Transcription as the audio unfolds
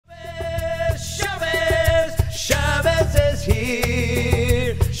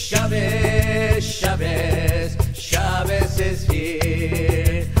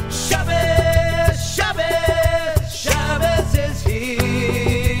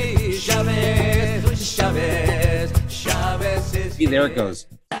See, there it goes.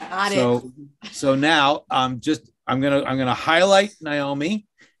 Got So now I'm gonna highlight Naomi,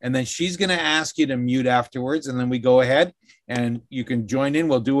 and then she's gonna ask you to mute afterwards, and then we go ahead and you can join in.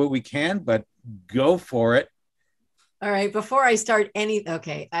 We'll do what we can, but go for it. All right. Before I start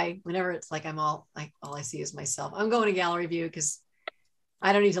whenever it's like all I see is myself. I'm going to gallery view because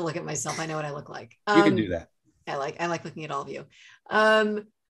I don't need to look at myself. I know what I look like. You can do that. I like looking at all of you.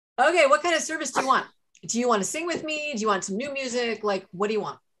 Okay. What kind of service do you want? Do you want to sing with me? Do you want some new music? Like, what do you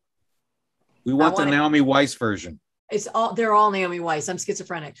want? We want the Naomi Weiss version. They're all Naomi Weiss. I'm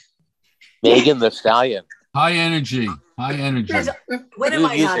schizophrenic. Megan the Stallion. High energy. High energy. When am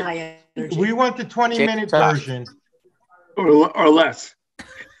I not high energy? We want the 20-minute version. Or less.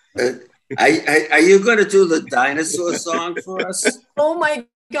 Are you going to do the dinosaur song for us? Oh my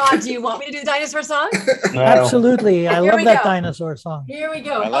God, do you want me to do the dinosaur song? No. Absolutely. I love that dinosaur song. Here we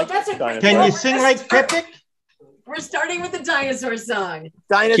go. That's a great Can you sing like Pippic? We're starting with the dinosaur song.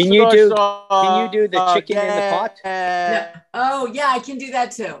 Dinosaur Can you do the chicken in the pot? No. Oh, yeah, I can do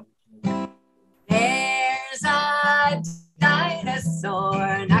that too. There's a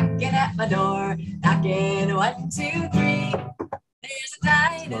dinosaur knocking at my door. Knocking 1, 2, 3. There's a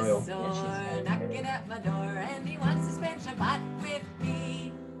dinosaur knocking at my door, and he wants to spend Shabbat with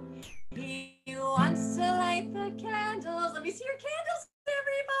me. He wants to light the candles. Let me see your candles,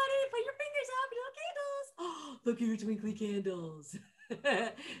 everybody. Put your fingers up, little candles. Oh, look at your twinkly candles.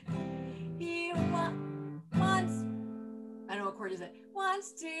 He wants, I don't know what chord is it,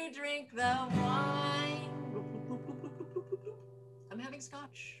 wants to drink the wine. I'm having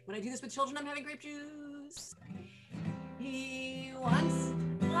scotch. When I do this with children, I'm having grape juice. He wants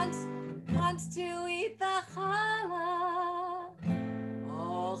to eat the challah.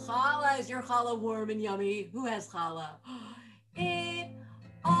 Oh, challah, is your challah warm and yummy? Who has challah? It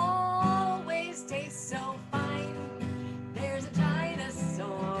always tastes so fine. There's a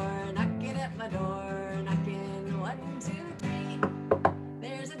dinosaur knocking at my door, knocking 1, 2, 3.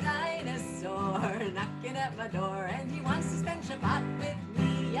 There's a dinosaur knocking at my door, and he wants to spend Shabbat with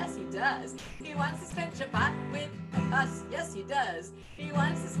me. Yes, he does. He wants to spend Shabbat with us. Yes, he does. He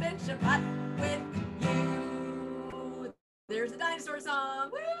wants to spend Shabbat with you. There's the dinosaur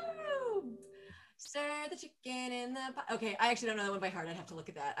song. Woo! Stir the chicken in the pot. Okay, I actually don't know that one by heart. I'd have to look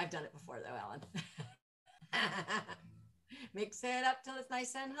at that. I've done it before though, Alan. Mix it up till it's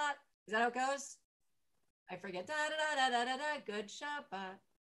nice and hot. Is that how it goes? I forget. Da da da da da da. Good Shabbat.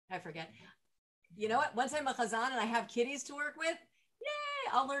 I forget. You know what? Once I'm a Hazzan and I have kiddies to work with,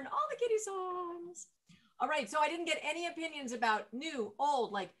 yay! I'll learn all the kiddie songs. All right. So I didn't get any opinions about new,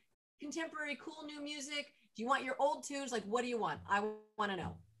 old, like contemporary, cool new music. Do you want your old tunes? Like, what do you want? I want to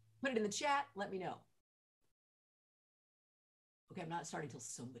know. Put it in the chat. Let me know. Okay, I'm not starting until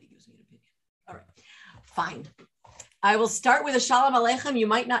somebody gives me an opinion. All right, fine. I will start with a Shalom Aleichem. You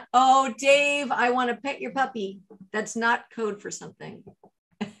might not. Oh, Dave, I want to pet your puppy. That's not code for something.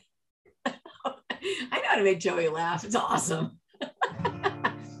 I know how to make Joey laugh. It's awesome.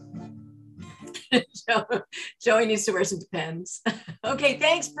 Joey needs to wear some Depends. Okay,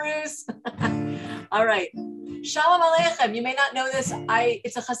 thanks, Bruce. All right. Shalom Aleichem. You may not know this.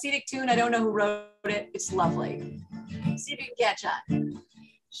 It's a Hasidic tune. I don't know who wrote it. It's lovely. See if you can catch on.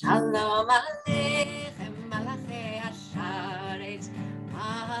 Shalom Aleichem, Malachei Hasharetz,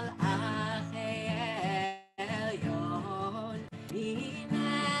 Malachei Elyon,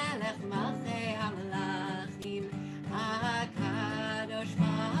 Melech Malchei Hamelachim, HaKadosh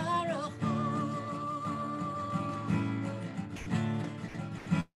Baruch Hu.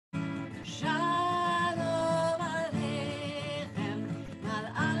 Shalom Aleichem,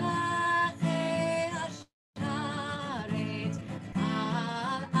 Malachei Hasharetz,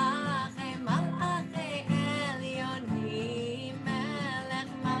 Malachei Elyonim,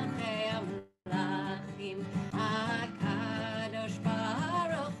 Melech Malchei Hamelachim, HaKadosh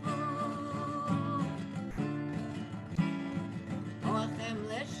Baruch Hu. Oachem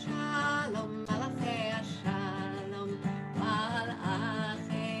leshalom, Malachei Hashalom,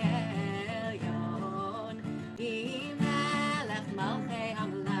 Malachei Elyon, Melech Malchei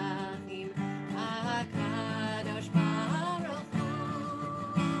Hamelachim, HaKadosh Baruch Hu.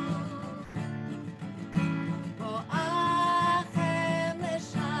 Oachem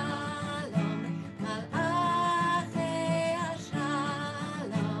leshalom, Malachei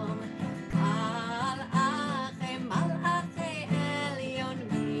Hashalom, Malachei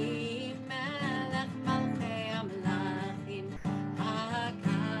Elyonim,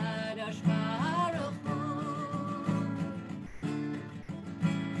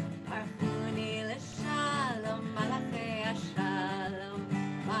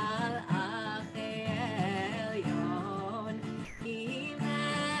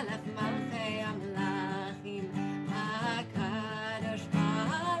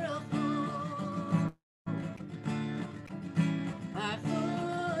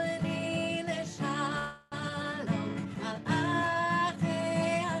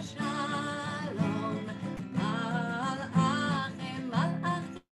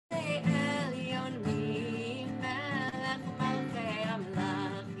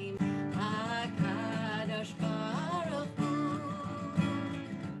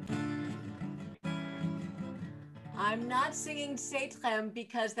 I'm not singing Seitchem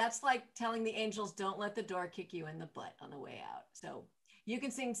because that's like telling the angels, don't let the door kick you in the butt on the way out. So you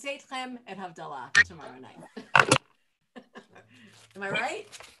can sing Seitchem at Havdalah tomorrow night. Am I right?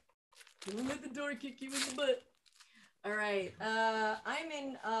 Don't let the door kick you in the butt. All right. I'm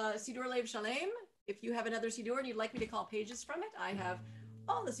in Siddur Lev Shalem. If you have another Siddur and you'd like me to call pages from it, I have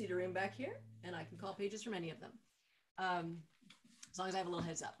all the Siddurim back here, and I can call pages from any of them. As long as I have a little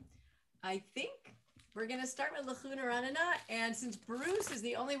heads up. I think we're going to start with Lachuna Ranana, and since Bruce is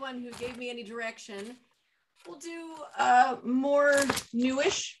the only one who gave me any direction, we'll do more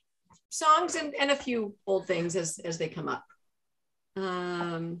newish songs and a few old things as they come up.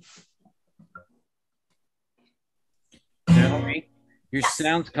 Naomi, your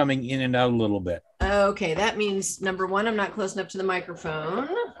sound's coming in and out a little bit. Okay, that means number one, I'm not close enough to the microphone.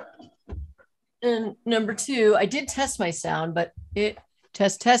 And number two, I did test my sound, but it's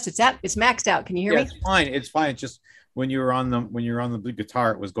maxed out. Can you hear me? It's fine. It's fine. It's just when you're on the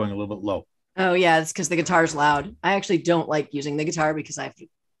guitar, it was going a little bit low. Oh yeah, it's because the guitar's loud. I actually don't like using the guitar because I have to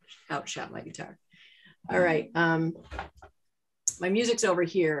outshout my guitar. All right. My music's over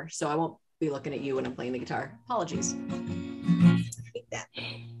here, so I won't be looking at you when I'm playing the guitar. Apologies. I hate that.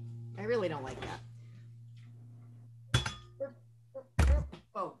 I really don't like that.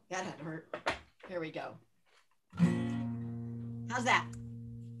 Oh, that had to hurt. Here we go. How's that?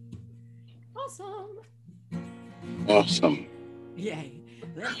 Awesome. Awesome. Yay.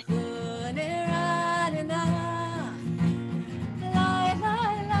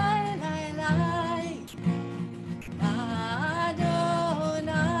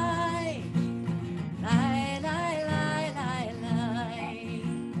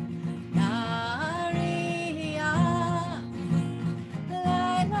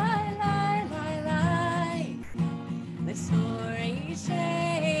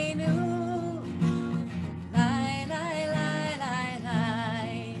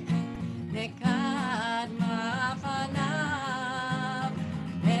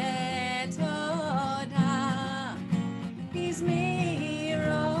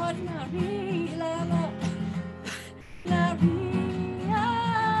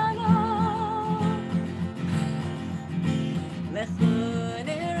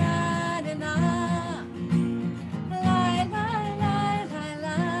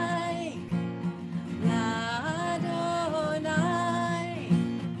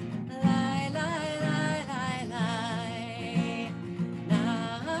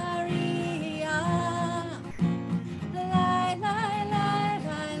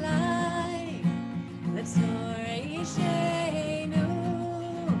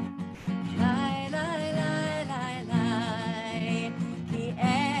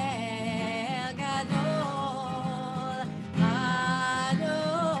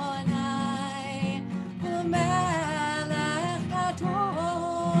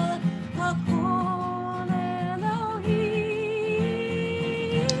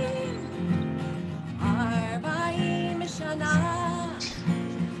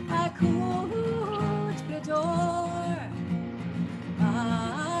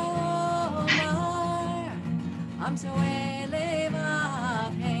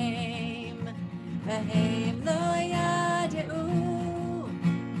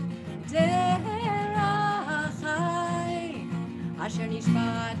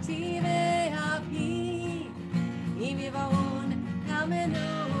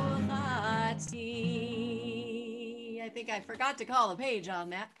 I forgot to call a page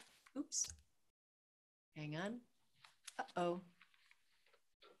on that. Oops. Hang on. Uh-oh.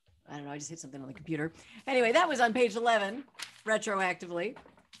 I don't know. I just hit something on the computer. Anyway, that was on page 11, retroactively,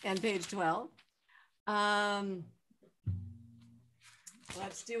 and page 12. Let's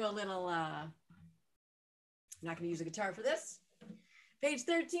do a little, I'm not going to use a guitar for this. Page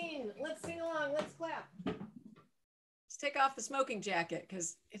 13. Let's sing along. Let's clap. Let's take off the smoking jacket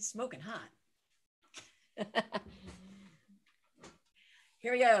because it's smoking hot.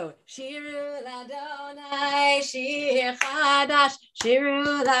 Here we go. Shiru l'Adonai, shir chadash. Shiru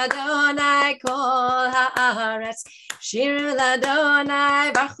l'Adonai, kol haaretz. Shiru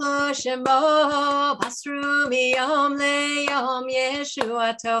l'Adonai, baruch shemo. Pasru miyom leyom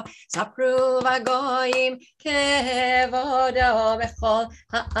yeshuato. Sapru v'goyim kevodo bechol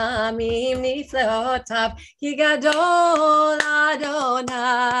ha'amim nifleotav. Ki gadol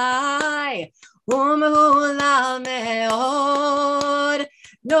Adonai. ומהולל מאוד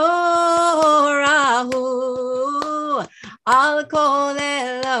נוראו על כל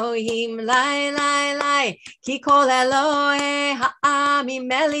אלוהים לי לי לי כי כל אלוהי העמים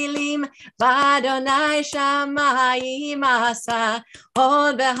מלילים ואדוני שמיים עשה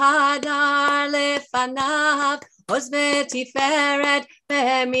עוד בהדר לפניו עוז ותפארת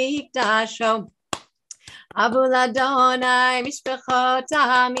במקדשו. הבו לאדוני משפחות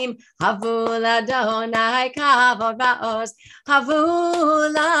העמים, הבו לאדוני כבוד ועוז, הבו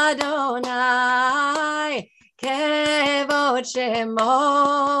לאדוני כבוד שמו,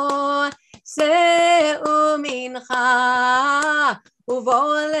 שאו מנחה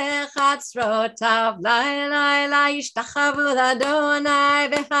ובואו לחצרותיו, לילה ישתחוו לאדוני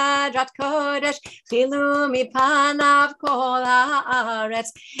בהדרת קודש, חילו מפניו כל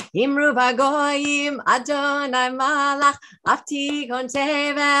הארץ, אמרו בגויים אדוני מלך, אף תיכון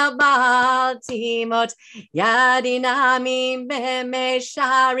תבל בל תימות, ידין עמים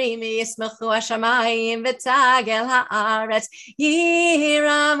במישרים, ישמחו השמיים ותגל הארץ,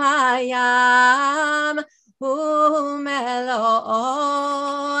 ירם הים ומלואו,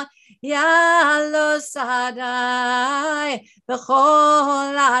 יעלו שדי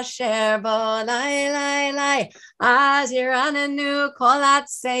בכל אשר בו, לי, אז ירננו כל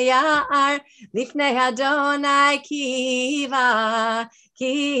עצי יער לפני אדוני,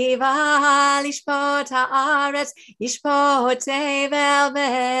 קיבה לשפוט הארץ, ישפוט תבל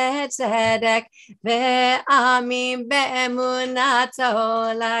בצדק ועמים באמונתו,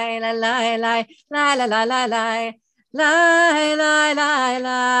 לי,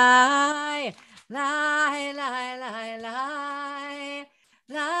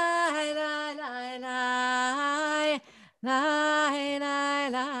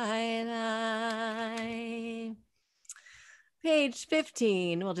 Page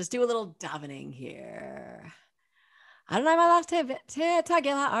 15. We'll just do a little davening here. Adonai malach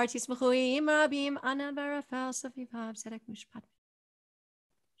tagel ha'aretz yismachu im rabim anan barafel safivav tzedek mishpat.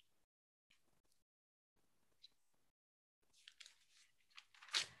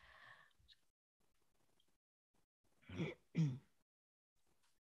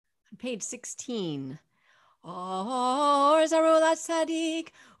 Page 16. Or zarulat tzadik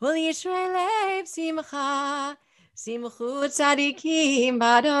ul yishrei lev simcha. Simchu tzadikim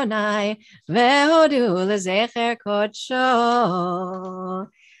b'Adonai ve'hodu lezecher kodsho.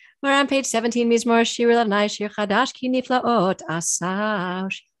 We're on page 17. Mizmor Shir Ladonai Shir Chadash ki niflaot asa.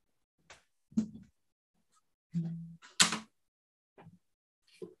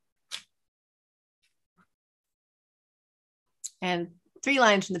 And 3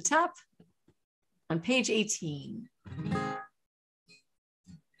 lines from the top on page 18.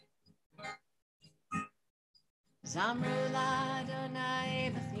 Zamru l'Adonai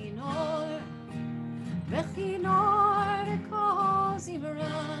b'chinor v'kol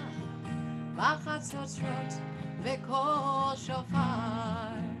zimra b'chatzotzrot v'kol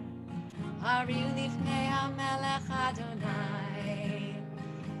shofar hariu lifnei hamelech Adonai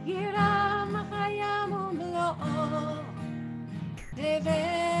yiram hayam u'mlo'o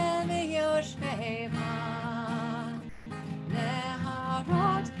tevel v'yoshveva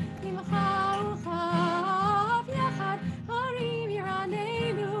neharot imcha u'chav yachad harim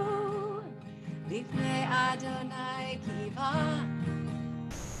yiranenu lifnei Adonai kiva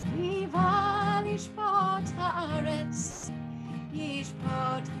lishpot haaretz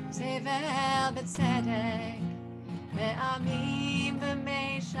yishpot tevel b'tzedek ve'amim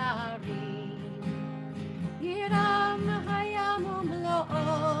v'meisharim yiram hayam u'mlo'o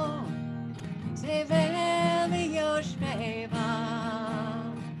tevel v'yoshveva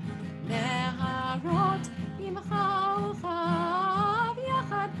neharot imcha u'chav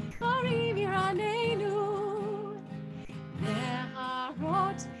yachad harim yiranenu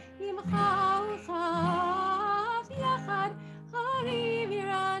neharot imcha u'chav yachad harim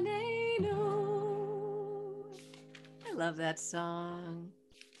yiranenu. I love that song.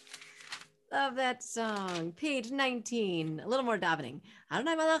 Love that song. Page 19. A little more davening.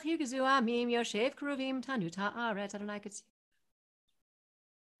 Adonai malach yirgezu amim yoshev kruvim tanu ta'aretz. Adonai Ketzi.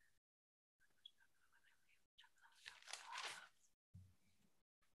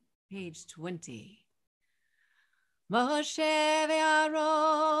 Page 20. Moshe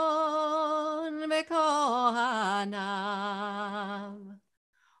ve'Aaron ve'kohanav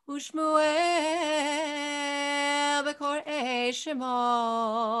u'Shmuel bekor'ei shemo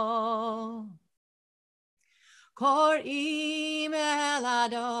kor'im el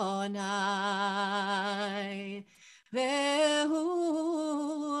Adonai ve'hu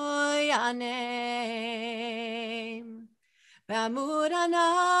yanem be'amud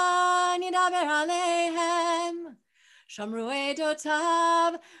anan yidaber aleihem Shamru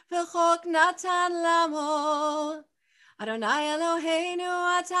edotav v'chok natan lamo Adonai Eloheinu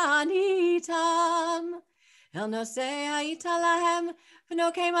atanitam El nosei ha'ita lahem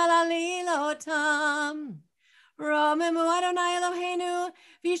v'nokem al alilotam Romemu Adonai Eloheinu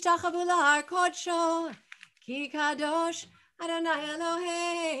v'ishtachavu lahar kodsho Ki kadosh Adonai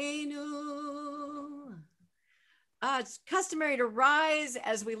Eloheinu. It's customary to rise,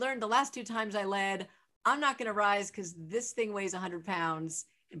 as we learned the last 2 times I led. I'm not going to rise because this thing weighs 100 pounds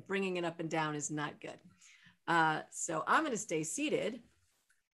and bringing it up and down is not good. So I'm going to stay seated,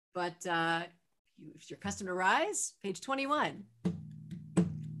 but if you're accustomed to rise, page 21.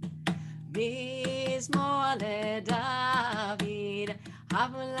 Mizmor leDavid,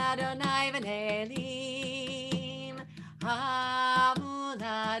 Havu l'Adonai v'nelim, Havu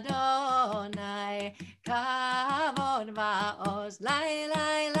l'Adonai, Kavod va'oz, lai,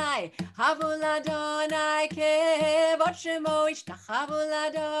 lai, lai, Havu l'Adonai, Kevod shemo, Ishtachavu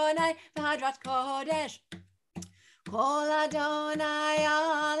l'Adonai, v'hadrat kodesh. Kol Adonai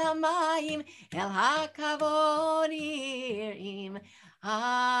al hamayim, el hakavod yirim,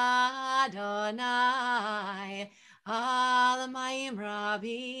 Adonai al hamayim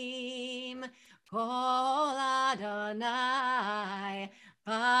rabim, Kol Adonai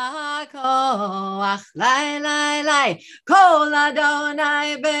b'koach, lai, lai, lai, Kol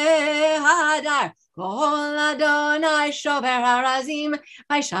Adonai behadar, Kol Adonai shover harazim,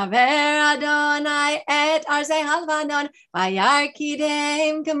 Vayshaver Adonai et arzei halvanon,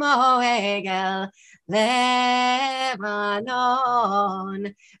 Vayarkidem k'mo egel Lebanon,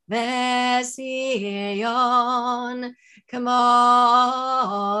 Vesirion,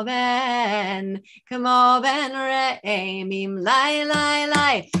 k'mo ben re'emim, lai, lai,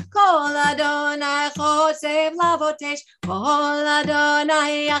 lai, Kol Adonai chotzev lavotesh, Kol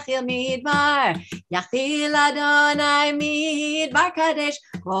Adonai yachil midbar, Yachil Adonai midbar kadesh,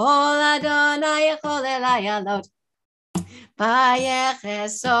 Kol Adonai yachol elayalot,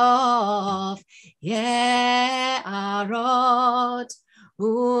 Vayechesof ye'arot,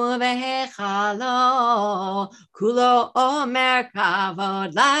 Uvehechalo kulo omer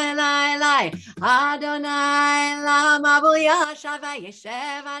kavod, lai, lai, lai, Adonai lamabul yashav,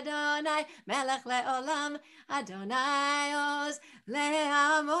 Vayeshev Adonai melech leolam, Adonai oz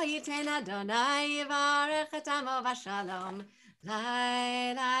le'amo yiten, Adonai yivarech et amo v'shalom,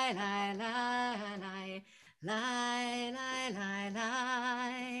 lai, lai, lai, lai, lai, lai, lai, lai,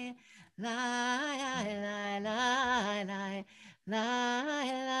 lai, lai, lai, lai,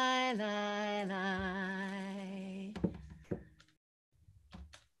 lai, lai, lai, lai.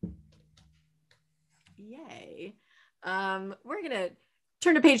 Yay. We're going to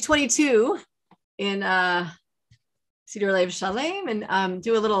turn to page 22 in Siddur Lev Shalem and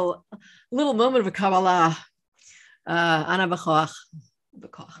do a little moment of a Kabbalah. Ana b'koach.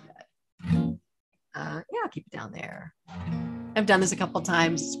 Yeah, I'll keep it down there. I've done this a couple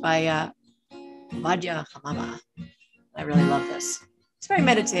times. It's by Vadya Hamama. I really love this. It's very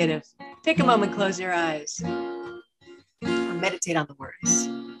meditative. Take a moment, close your eyes, or meditate on the words.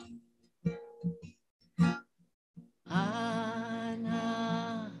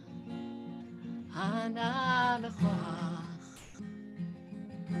 Ana b'koach,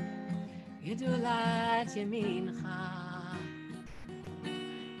 Gedulat Yemincha,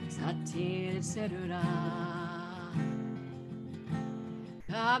 Satir Serura,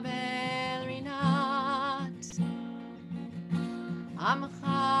 Kabel Rinat,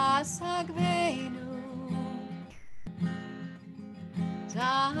 Amcha Sagveinu,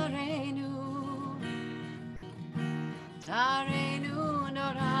 Tarenu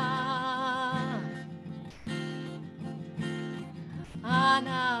Nora,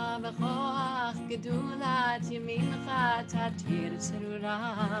 Ana b'koach gedulat yemincha tatir serura,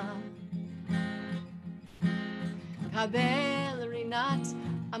 Kabel rinat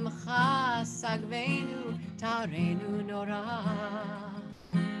amcha sagveinu, Tarenu Nora,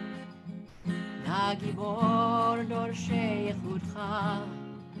 Nagibor dorshei yechudcha,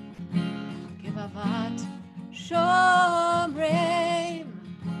 Kevavat shomreim,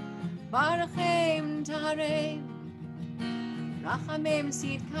 Barachem tareim, Rachamim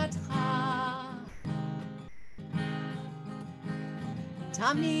sidkatcha,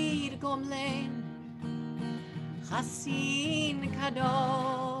 Tamid gomlein, Chasin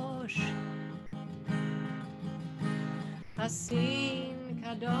kadosh, Chasin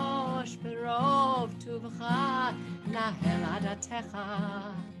kadosh, Berov tuvcha, Nahel adatecha,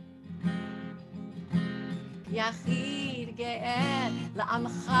 Yachid ge'eh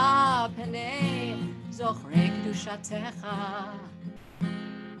la'amcha penei, Zochrei kedushatecha,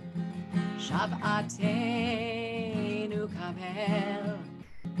 Shab'ateinu kabel,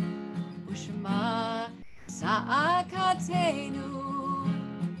 Ushma sa'akateinu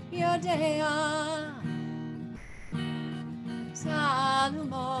yodea,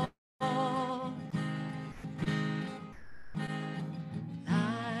 Talumo,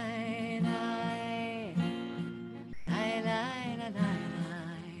 lai, lai,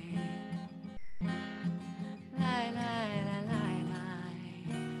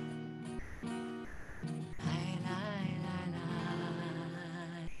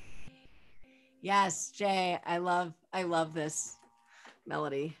 Yes, Jay, I love this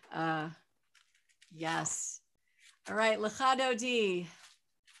melody. Yes. All right, Lechado D.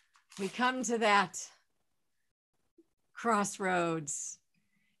 We come to that crossroads.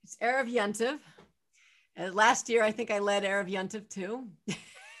 It's Erev Yontiv. Last year, I think I led Erev Yontiv too.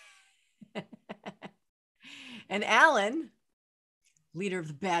 And Alan, leader of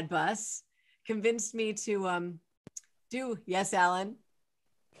the Bad Bus, convinced me to do, yes, Alan?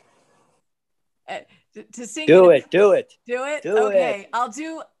 To sing. Do it. Okay, I'll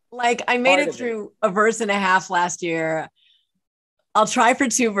do, like, I made it through a verse and a half last year. I'll try for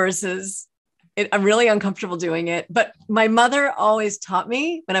 2 verses. I'm really uncomfortable doing it, but my mother always taught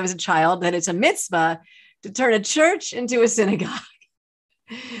me when I was a child that it's a mitzvah to turn a church into a synagogue.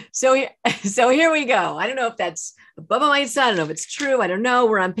 So here we go. I don't know if that's above my head. I don't know if it's true. I don't know.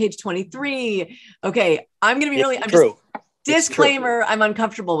 We're on page 23. Okay, I'm going to be true. Disclaimer, I'm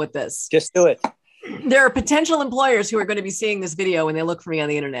uncomfortable with this. Just do it. There are potential employers who are going to be seeing this video when they look for me on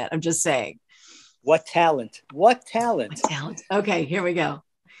the internet. I'm just saying. What talent? Okay, here we go.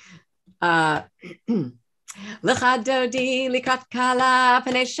 L'chadodi likrat kala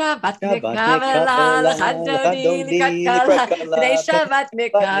pnei Shabbat mikavela l'chadodi likrat kala pnei Shabbat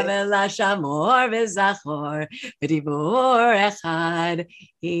mikavela shamor v'zachor v'dibur echad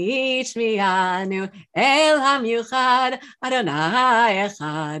ishmianu el hamyuchad Adonai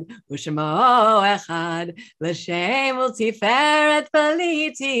echad u'shemo echad l'shem u'tiferet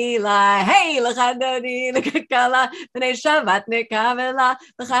baliti lai hey l'chadodi likrat kala pnei Shabbat mikavela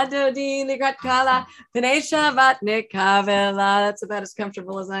l'chadodi likrat kala pnei Shabbat nikavela. That's about as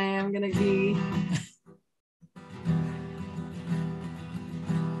comfortable as I am gonna be.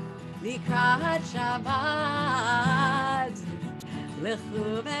 Likrat Shabbat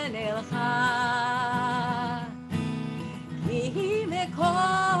lechu v'nelcha ki mekor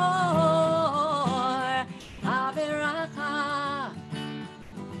averacha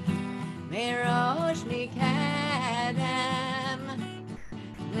merosh mikedem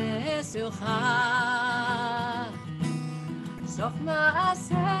lesucha סוף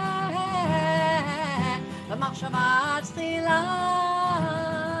מעשה במחשבה תחילה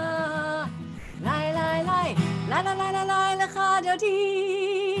לי לי לי לי לי לי לי לך דודי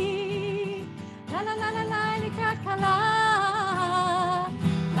לי לי לי לי לקראת קלה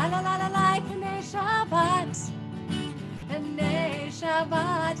לי לי לי לי פני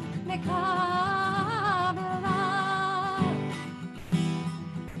שבת מקבלה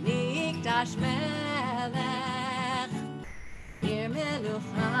מקדש מלך עיר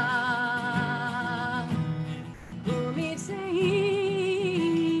מלוכה ומצאי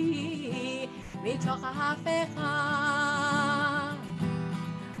מתוך ההפכה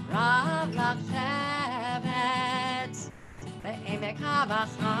רב לך שבט בעמק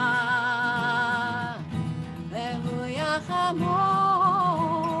הבכה והוא יחמול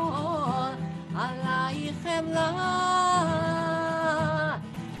עלייך חמלה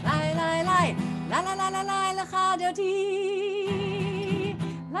לי לי לי la la la la la לך דודי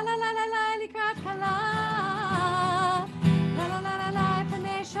la la la la la לקראת קלה la la la la la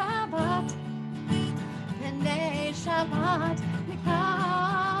פני שבת מקבלה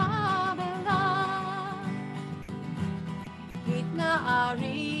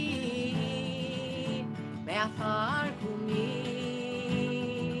התנערי מעפר קומי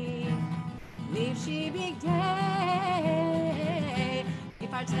לבשי בגדי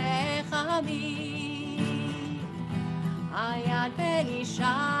יפרצך בי היד בן ישי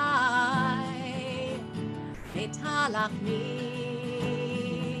התהלכני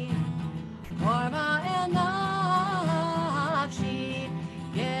קורבה אל נפשי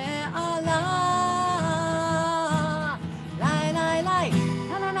גאלה לי לי לי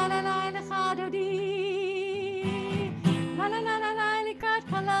לה לה לה לה לה לך דודי לה לה לה לה לה לקראת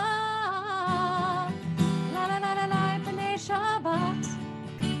קלה לה לה לה לה לה פני שבת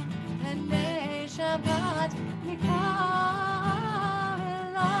Shabbat Nikavela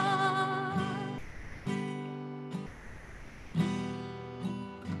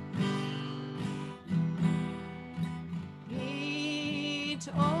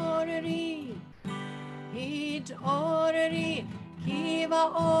Hit'oreri Ki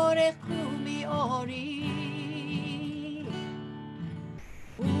va'orech kumi ori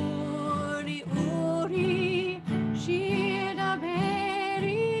Uri Uri Shir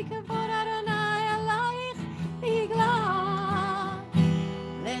daberi kavod Adonai alayich bigla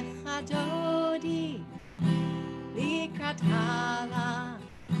Lecha dodi likrat kala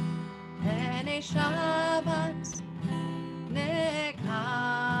Pnei Shabbat nekavela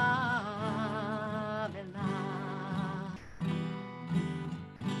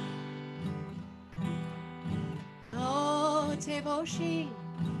בושי,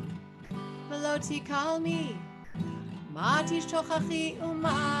 ולא תקלמי, מה תשכחי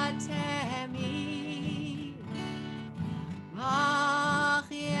ומה תמי.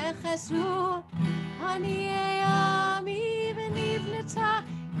 אך יחסו עניי עמי ונבנתה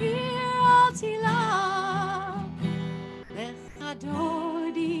עיר על תילה. לך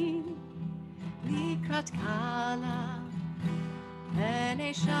דודי לקראת קלה,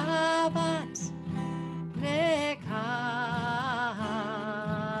 פני שבת לקבלה.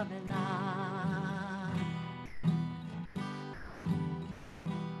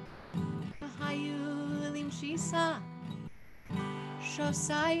 היו למשיסה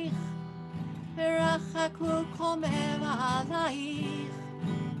שוסייך ורחקו קומם עלייך,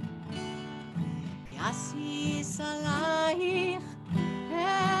 יסיס עלייך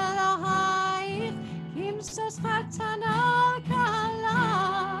אלוהייך כמסוס חתנה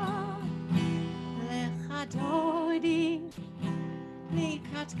קלה. לך דודי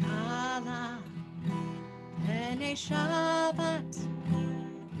לקראת קלה, פני שבת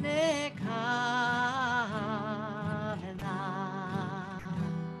לקבלה.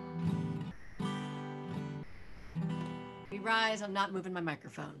 We rise, I'm not moving my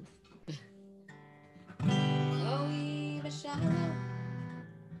microphone. Chloe V'Shalom,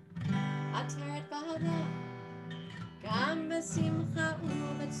 Ateret B'Hada, Gam B'Simcha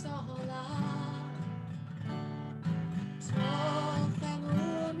U'B'Tzola, Tov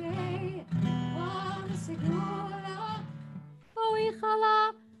Emune, Vam Segula, O'Ichala,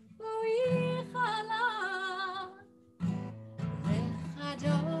 O'Ichala,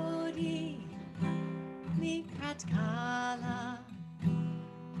 V'Chadodi, לקראת קלה,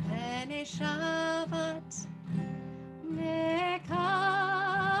 פני שבת נקבלה.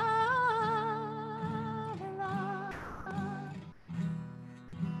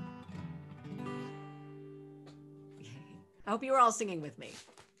 I hope you were all singing with me.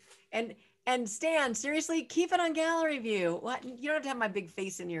 And Stan, seriously, keep it on gallery view. What? You don't have to have my big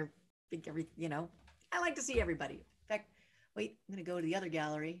face in your big I like to see everybody. In fact, wait, I'm gonna go to the other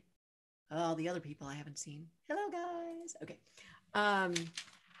gallery. All the other people I haven't seen. Hello, guys. Okay.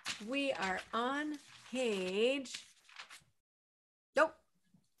 We are on page. Nope.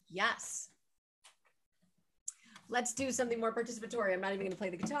 Yes. Let's do something more participatory. I'm not even going to play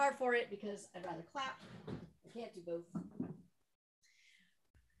the guitar for it because I'd rather clap. I can't do both.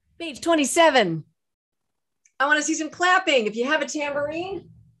 Page 27. I want to see some clapping. If you have a tambourine,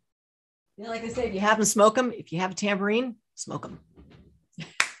 like I said, if you have them, smoke them. If you have a tambourine, smoke them.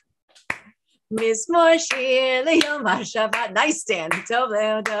 Mizmor shir liyom hashabat. Nice stand. Tov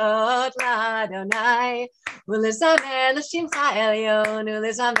lehodot l'Adonai u'lezamer l'shimcha elyon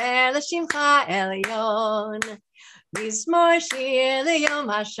u'lezamer l'shimcha elyon. Mizmor shir liyom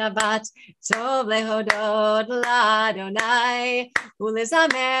hashabat. Tov lehodot l'Adonai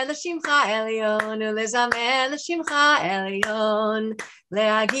u'lezamer l'shimcha elyon u'lezamer l'shimcha elyon.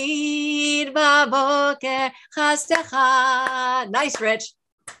 Le'agid b'boker chastecha. Nice, Rich.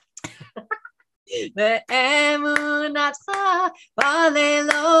 ואמונתך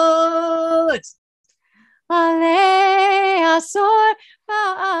בלילות, עלי עשור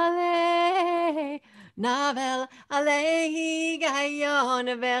ועלי נבל, עלי היגיון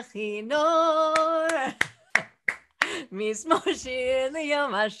וכינור. מזמור שיר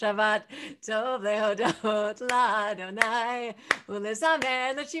ליום השבת, טוב להודות לאדוני,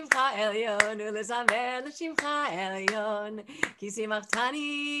 ולזמר לשמך עליון, ולזמר לשמך עליון. כי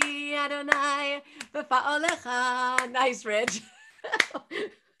שימחתני אדוני בפועלך. Nice, Rich.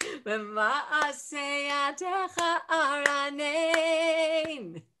 במעשה ידיך ארנן.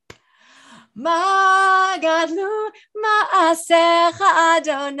 מה גדלו מעשיך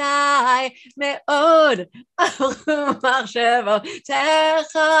אדוני, מאוד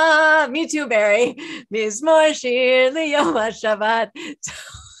מחשבותיך. Me too, Barry. מזמור שיר ליום השבת.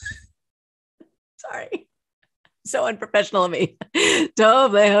 Sorry. So unprofessional of me.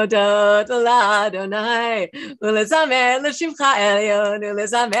 טוב להודות לאדוני, ולזמר לשמך עליון,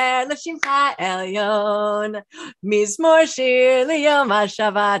 ולזמר לשמך עליון. מזמור שיר ליום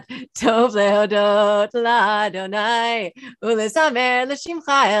השבת, טוב להודות לאדוני, ולזמר לשמך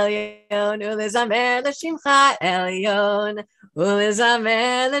עליון, ולזמר לשמך עליון,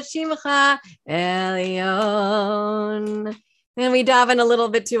 ולזמר לשמך עליון. And we daven a little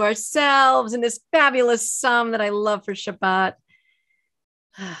bit to ourselves in this fabulous psalm that I love for Shabbat.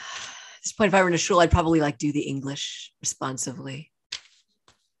 At this point, if I were in a shul, I'd probably do the English responsively.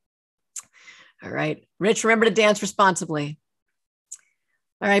 All right. Rich, remember to dance responsibly.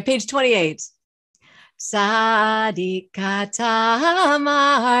 All right, page 28. Tzadik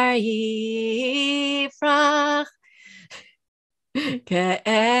katamar yifrach.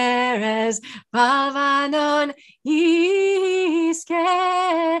 כארז בלבנון יזכה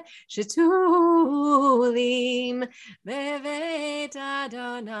שתולים בבית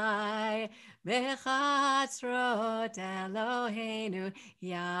אדוני בחצרות אלוהינו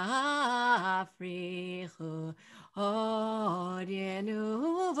יפריחו עוד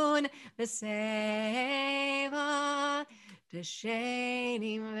ינובון בשיבה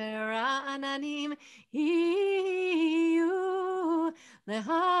דשנים ורעננים יהיו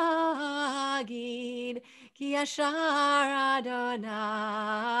להגיד כי ישר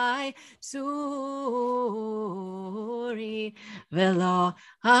אדוני צורי ולא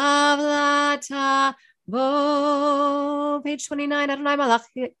עוולתה בו. Page 29, אדוני מלך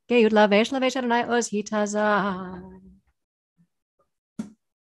גאות לבש לבש אדוני עוז התעזר.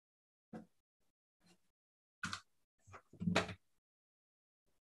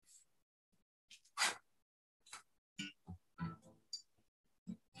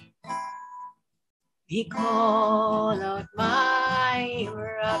 מקולות מים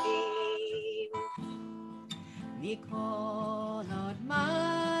רבים, מקולות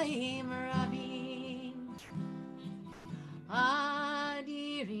מים רבים,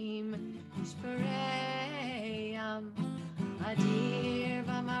 אדירים נשברי ים, אדיר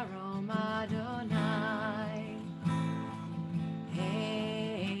במרום אדוני,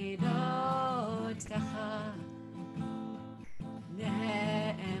 עדותיך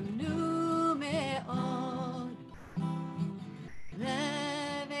נאמנו מאוד,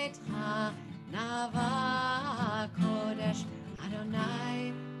 לביתך נאווה קודש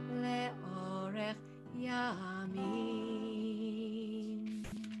אדוני לאורך ימים.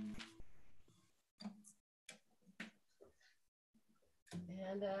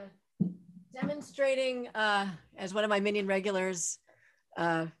 And demonstrating as one of my minion regulars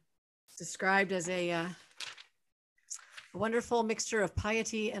described as a wonderful mixture of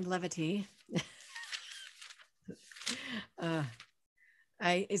piety and levity.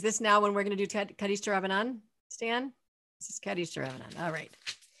 Is this now when we're going to do Kiddush Rabbanan, Stan? This is Kiddush Rabbanan. All right.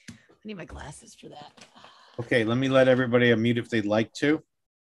 I need my glasses for that. Okay, let me let everybody unmute if they'd like to.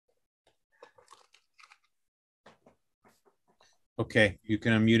 Okay, you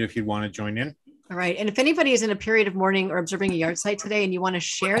can unmute if you want to join in. All right. And if anybody is in a period of mourning or observing a yard site today and you want to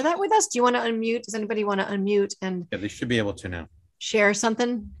share that with us, do you want to unmute? Does anybody want to unmute and Yeah, they should be able to now. share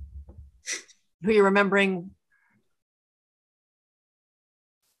something? Who you're remembering?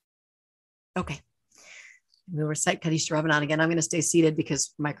 Okay. We'll recite Kiddush Rabbanan again. I'm going to stay seated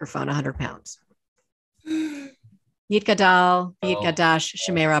because microphone 100 pounds. Yitgadal, Yitgadash,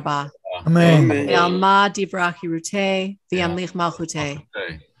 Shemei Rabbah. Amen. Ve'alma divrach Yeruteh, ve'amlich malchuteh.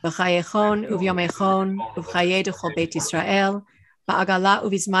 V'chayechon uvyomechon, uvchaye dechol Beit Yisrael, ba'agala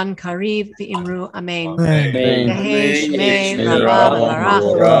uvizman kariv, ve'imru amen. V'hei Shemei Rabbah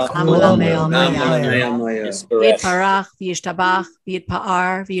v'larach, amulam me'almaya. V'yitparach, v'yishtabach,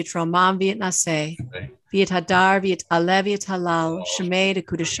 v'yitpa'ar, v'yitromam, v'yitnaseh. V'yithadar, v'yit'aleh, v'yithalal, Shemei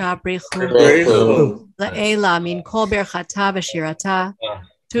dekudasha brichu. La'ela min kol berchata v'shirata,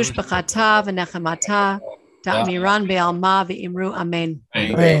 tushbachata v'nechemata, ta'amiran be'alma v'imru amen. Al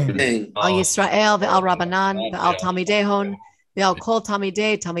Yisrael ve'al Rabbanan ve'al Talmidehon ve'al kol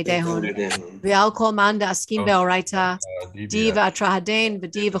Talmidehon ve'al kol man da'askim be'oraita di v'atrahaden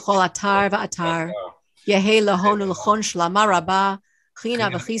v'di v'chol atar v'atar yehe lahon ulchon shlama rabba china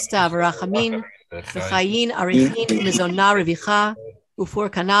v'chista v'rachamin v'chayin arichin v'mizona revicha ufur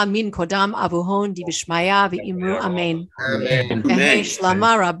kana min kodam avuhon di v'shmaya v'imru amen. Yehe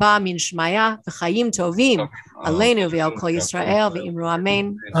shlama rabba min shmaya v'chayim tovim Aleinu ve'al kol Yisrael ve'imru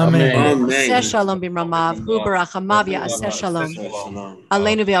amen. Amen. Aseh shalom b'mramav, hu barachamav ya'aseh shalom.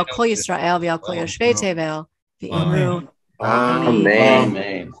 Aleinu ve'al kol Yisrael ve'al kol yoshvei tevel ve'imru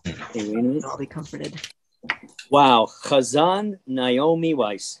Amen. I'll be comforted. Wow, Hazzan Naomi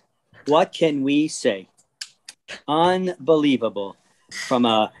Weiss. What can we say? Unbelievable. From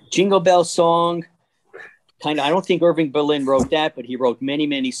a Jingle Bell song, I don't think Irving Berlin wrote that, but he wrote many,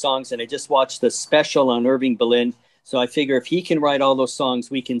 many songs. And I just watched the special on Irving Berlin. So I figure if he can write all those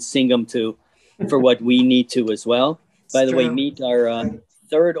songs, we can sing them too for what we need to as well. By the way, meet our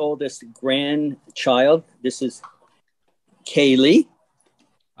third oldest grandchild. This is Kaylee.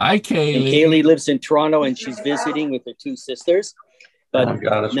 Hi, Kaylee. And Kaylee lives in Toronto and she's visiting with her two sisters. But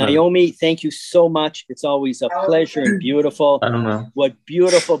Naomi, thank you so much. It's always a pleasure and beautiful. I don't know. What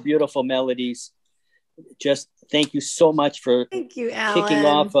beautiful, beautiful melodies. Just thank you so much for kicking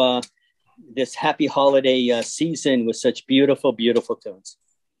off this happy holiday season with such beautiful, beautiful tunes.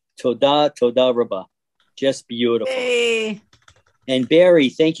 Toda, Toda Rabba. Just beautiful. Hey. And Barry,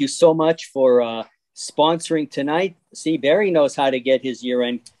 thank you so much for sponsoring tonight. See, Barry knows how to get his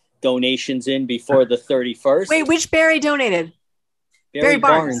year-end donations in before the 31st. Wait, which Barry donated? Barry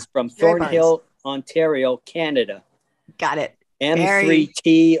Barnes from Barry Thornhill, Ontario, Canada. Got it.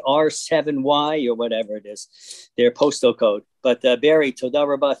 M3TR7Y or whatever it is, their postal code. But Barry, Toda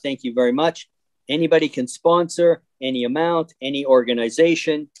Rabah, thank you very much. Anybody can sponsor any amount, any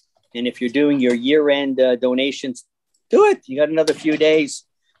organization. And if you're doing your year-end donations, do it. You got another few days.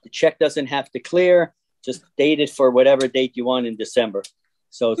 The check doesn't have to clear. Just date it for whatever date you want in December.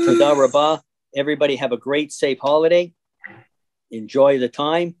 So Toda Rabah. Everybody have a great, safe holiday. Enjoy the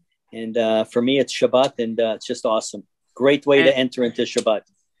time. And for me, it's Shabbat, and it's just awesome. Great way to enter into Shabbat.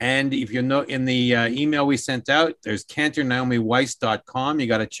 And if you know, in the email we sent out, there's CantorNaomiWeiss.com. You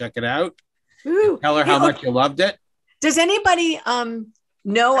got to check it out. Ooh. Tell her how much you loved it. Does anybody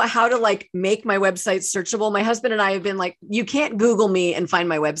know how to like make my website searchable? My husband and I have been like, you can't Google me and find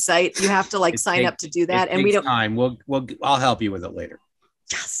my website. You have to like sign up to do that. And we don't. Time. I'll help you with it later.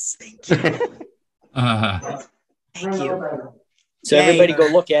 Yes, thank you. Thank you. So everybody go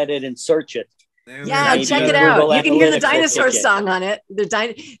look at it and search it. Yeah, check it out. You can hear the dinosaur song on it. The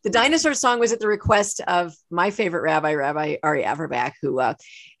dinosaur song was at the request of my favorite rabbi, Rabbi Ari Averbach,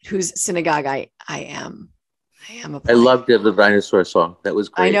 whose synagogue I am. I loved the dinosaur song. That was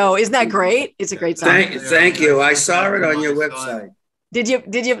great. I know. Isn't that great? It's a great song. Thank you. I saw it on your website. Did you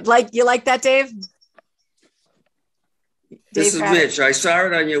like that, Dave? This is Mitch. I saw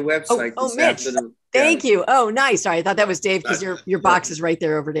it on your website this Mitch. afternoon. Thank you. Oh, nice. Sorry, I thought that was Dave because your box is right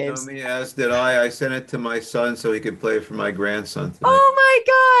there over Dave's. Naomi asked, did I sent it to my son so he could play for my grandson tonight. Oh my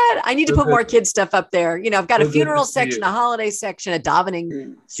God. I need to put more kid stuff up there. You know, I've got a funeral section, a holiday section, a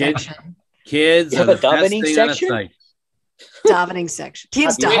davening section. Kids have are a the best davening thing section? on the site. Davening section.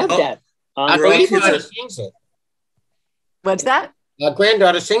 Kids I love daven. that. Our granddaughter sings it. What's that? Our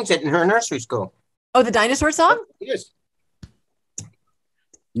granddaughter sings it in her nursery school. Oh, the dinosaur song? Yes.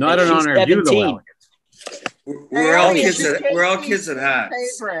 Not an honor of you, though. We're all kids at heart.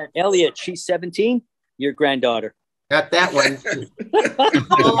 Elliot, she's 17. Your granddaughter. Got that one.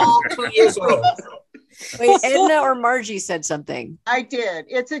 Oh, 2 years old. Wait, Edna or Margie said something. I did.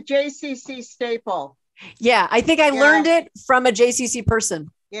 It's a JCC staple. Yeah, I think I learned it from a JCC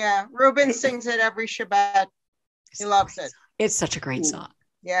person. Yeah, Ruben sings it every Shabbat. He loves it. It's such a great song.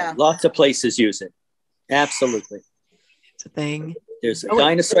 Yeah. Lots of places use it. Absolutely. It's a thing. There's a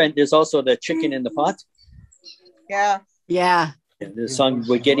dinosaur, and there's also the chicken in the pot. Yeah. Yeah. The song,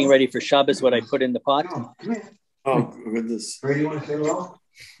 we're getting ready for Shabbos, what I put in the pot. Oh, goodness.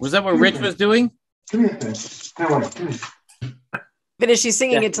 Was that what Rich was doing? But is she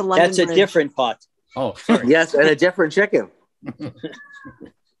singing it to London That's a Bridge? different pot. Oh, sorry. Yes, and a different chicken.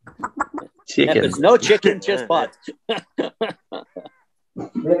 There's no chicken, just pot. It's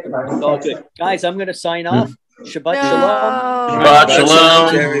all good. Guys, I'm going to sign off. Shabbat Shalom. Shabbat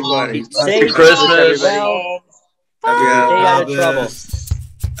Shalom. Everybody. Safe. Happy Christmas. Well. Have Stay out of trouble.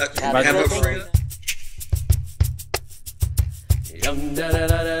 Have a free.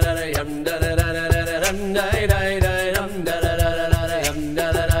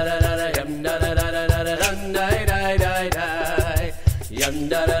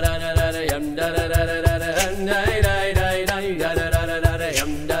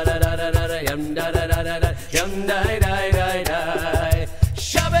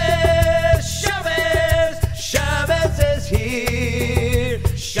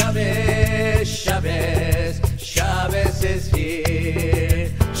 Shabbos is here.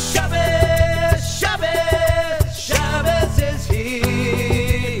 Shabbos, Shabbos, Shabbos is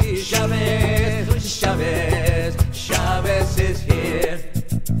here. Shabbos, Shabbos, Shabbos is here.